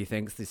 where he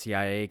thinks the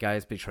CIA guy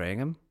is betraying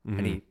him,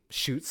 and he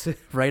shoots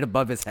right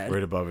above his head.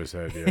 Right above his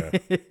head,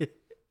 yeah.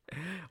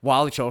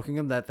 While choking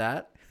him that.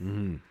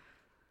 Mm-hmm.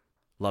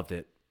 Loved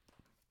it.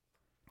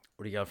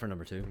 What do you got for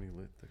number 2?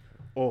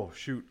 Oh,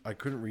 shoot. I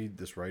couldn't read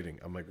this writing.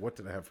 I'm like, what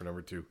did I have for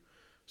number 2?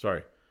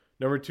 Sorry.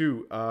 Number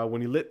 2,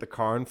 when he lit the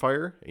car on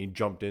fire and he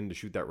jumped in to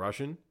shoot that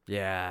Russian.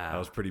 Yeah. That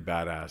was pretty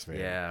badass, man.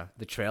 Yeah.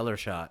 The trailer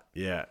shot.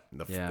 Yeah.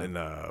 And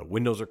the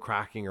windows are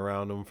cracking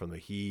around him from the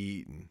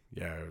heat. And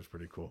yeah, it was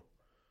pretty cool.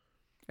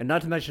 And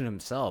not to mention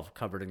himself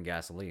covered in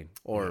gasoline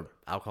or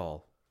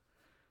alcohol.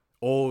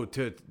 Oh,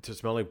 to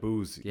smell like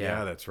booze. Yeah.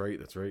 Yeah, that's right.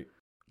 That's right.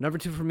 Number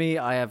 2 for me,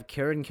 I have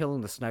Karen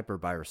killing the sniper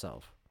by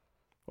herself.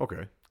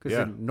 Okay.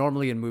 Because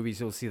normally in movies,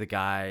 you'll see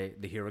the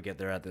hero get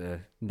there at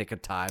the nick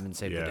of time and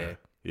save the day.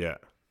 Yeah.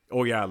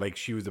 Oh, yeah. Like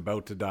she was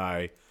about to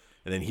die,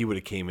 and then he would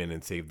have came in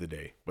and saved the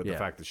day. But the Yeah.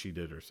 fact that she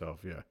did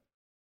herself, yeah.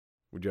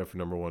 What'd you have for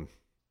number 1?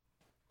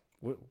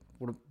 Well,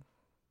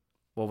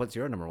 what's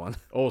your number 1?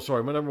 Oh,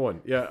 sorry. My number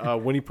 1. Yeah.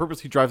 When he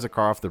purposely drives the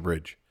car off the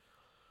bridge.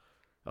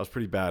 That was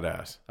pretty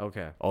badass.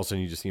 Okay. All of a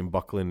sudden, you just see him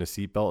buckle in the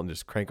seatbelt and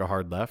just crank a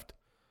hard left.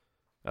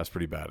 That's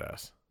pretty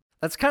badass.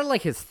 That's kind of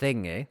like his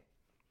thing, eh?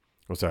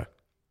 What's that?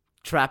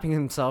 Trapping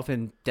himself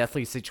in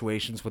deathly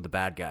situations with the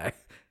bad guy.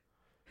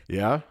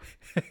 Yeah?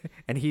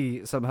 And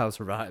he somehow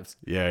survives.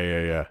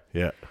 Yeah.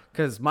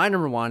 Because my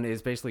number 1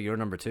 is basically your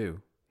number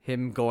 2.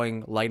 Him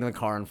lighting the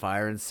car on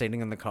fire and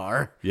sitting in the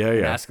car. Yeah.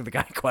 And asking the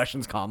guy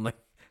questions calmly.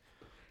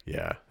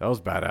 Yeah. That was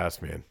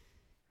badass, man.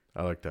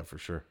 I like that for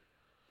sure.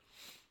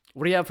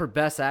 What do you have for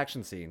best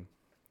action scene?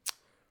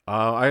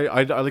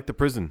 I like the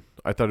prison.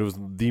 I thought it was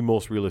the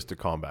most realistic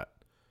combat.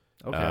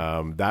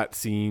 Okay. That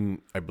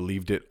scene, I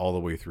believed it all the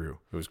way through.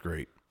 It was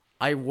great.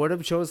 I would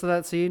have chosen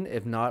that scene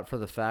if not for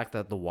the fact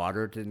that the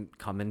water didn't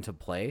come into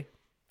play.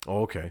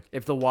 Oh, okay.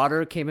 If the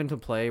water came into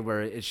play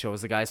where it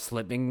shows the guy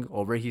slipping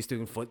over, he's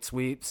doing foot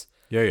sweeps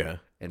Yeah.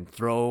 and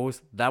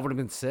throws, that would have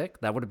been sick.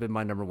 That would have been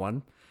my number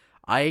 1.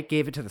 I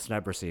gave it to the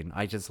sniper scene.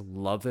 I just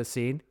love this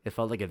scene. It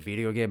felt like a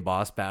video game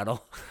boss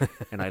battle,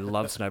 and I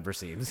love sniper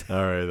scenes.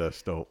 All right, that's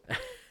dope.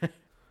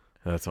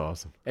 That's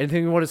awesome.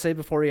 Anything you want to say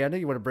before we end it?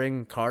 You want to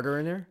bring Carter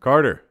in here?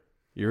 Carter,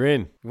 you're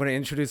in. You want to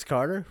introduce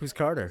Carter? Who's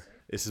Carter?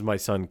 This is my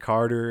son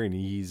Carter, and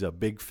he's a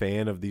big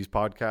fan of these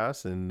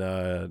podcasts,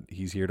 and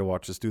he's here to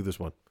watch us do this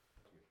one.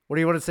 What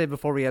do you want to say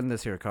before we end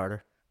this here,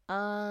 Carter?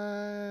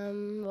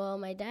 Well,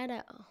 my dad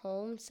at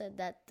home said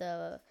that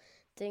the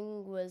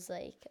thing was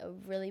like a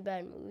really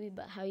bad movie,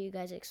 but how you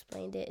guys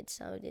explained it, it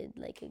sounded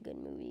like a good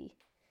movie.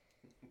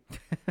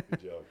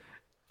 Good job.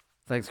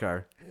 Thanks,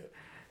 Carter. Yeah.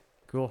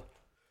 Cool.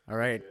 All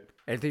right.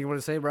 Anything you want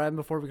to say, Brian,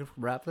 before we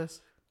wrap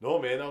this? No,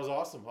 man, that was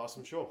awesome.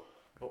 Awesome show.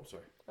 Oh,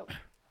 sorry. Oh.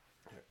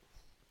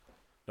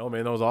 No,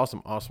 man, that was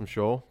awesome. Awesome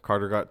show.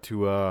 Carter got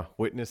to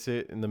witness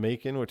it in the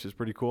making, which is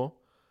pretty cool.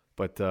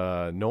 But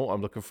no,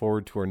 I'm looking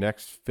forward to our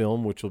next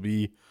film, which will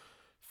be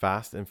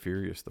Fast and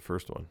Furious, the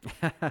first one.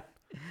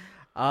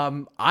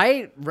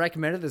 I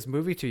recommended this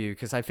movie to you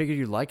because I figured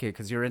you'd like it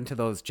because you're into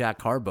those Jack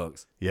Carr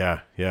books. Yeah.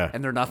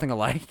 And they're nothing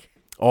alike.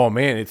 Oh,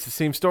 man, it's the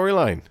same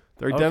storyline.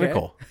 They're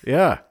identical. Okay.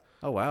 Yeah.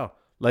 Oh, wow.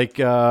 Like,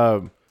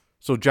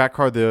 so Jack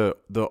Carr, the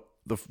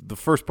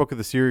first book of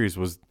the series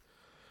was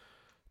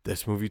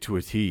this movie to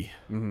a T.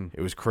 Mm-hmm.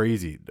 It was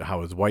crazy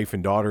how his wife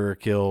and daughter are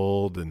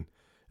killed, and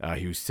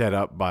he was set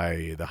up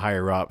by the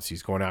higher ups.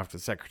 He's going after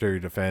the Secretary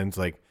of Defense.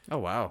 Like, oh,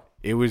 wow.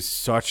 It was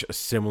such a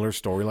similar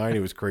storyline. It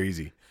was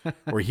crazy.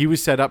 Where he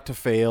was set up to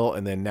fail,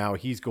 and then now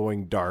he's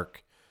going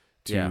dark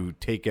to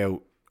take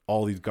out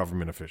all these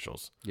government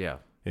officials. Yeah.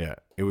 Yeah.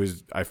 It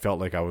was, I felt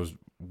like I was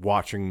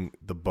watching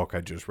the book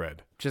I just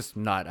read. Just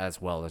not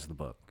as well as the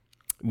book.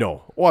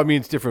 No. Well, I mean,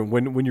 it's different.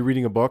 When you're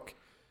reading a book,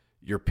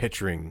 you're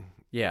picturing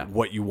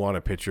what you want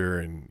to picture,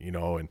 and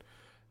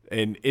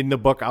and in the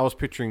book, I was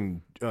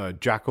picturing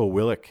Jocko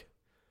Willink.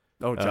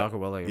 Oh, Jocko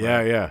Willink.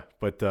 Yeah.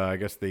 But I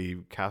guess they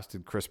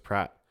casted Chris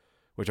Pratt,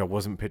 which I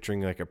wasn't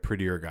picturing like a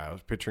prettier guy. I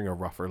was picturing a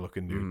rougher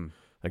looking dude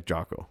like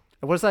Jocko.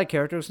 And what's that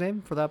character's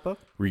name for that book?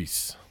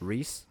 Reese.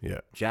 Reese?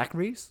 Yeah. Jack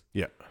Reese?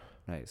 Yeah.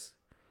 Nice.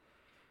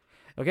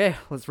 Okay,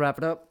 let's wrap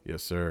it up.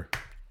 Yes, sir.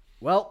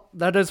 Well,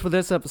 that is for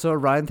this episode.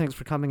 Ryan, thanks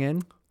for coming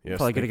in. Yes,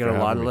 probably going to get a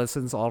lot of me.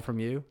 listens all from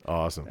you.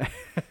 Awesome.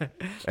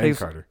 Thanks,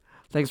 Carter.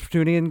 Thanks for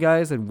tuning in,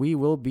 guys, and we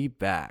will be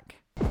back.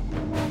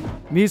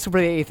 Music for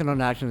the Ethan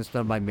on Action is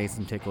done by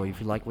Mason Tickle. If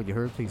you like what you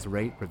heard, please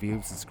rate,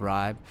 review,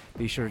 subscribe.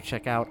 Be sure to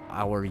check out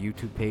our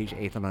YouTube page,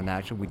 Ethan on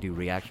Action. We do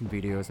reaction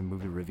videos and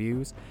movie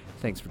reviews.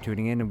 Thanks for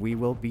tuning in, and we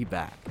will be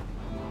back.